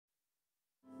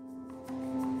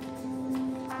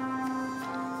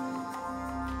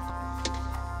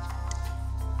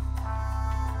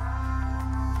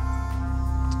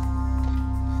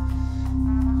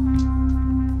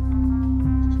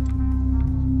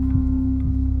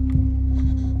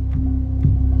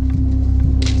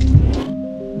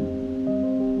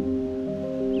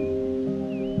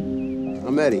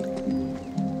Eddie.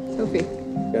 Sophie.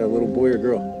 Got a little boy or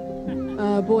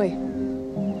girl? Boy.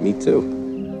 Me too.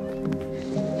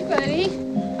 Hey, buddy.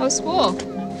 How's school?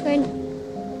 Good.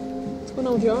 What's going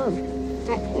on with your arm?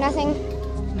 Nothing.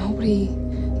 Nobody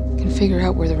can figure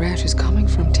out where the rash is coming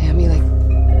from, Tammy. Like,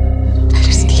 I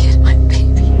just can't, my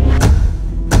baby.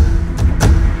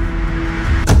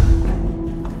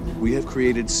 We have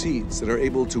created seeds that are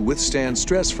able to withstand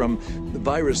stress from the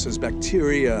viruses,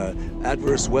 bacteria,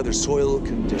 adverse weather, soil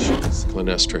conditions.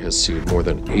 Clinestra has sued more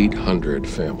than 800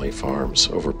 family farms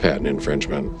over patent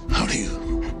infringement. How do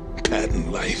you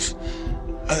patent life?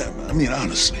 I mean,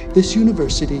 honestly. This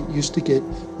university used to get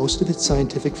most of its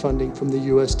scientific funding from the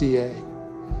USDA.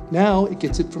 Now it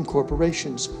gets it from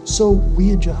corporations, so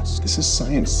we adjust. This is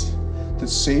science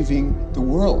that's saving the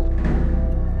world.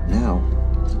 Now,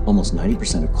 almost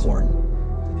 90% of corn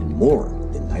and more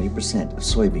than 90% of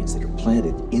soybeans that are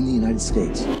planted in the United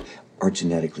States are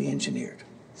genetically engineered.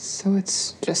 So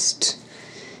it's just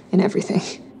in everything.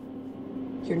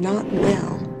 You're not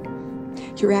well.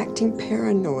 You're acting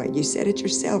paranoid. You said it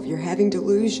yourself. You're having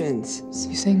delusions. So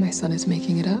you're saying my son is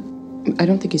making it up? I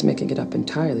don't think he's making it up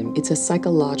entirely. It's a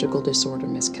psychological disorder,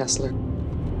 Miss Kessler.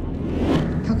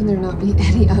 How can there not be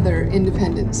any other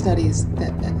independent studies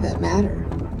that matter?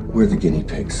 We're the guinea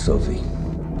pigs, Sophie,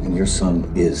 and your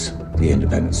son is the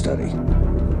independent study.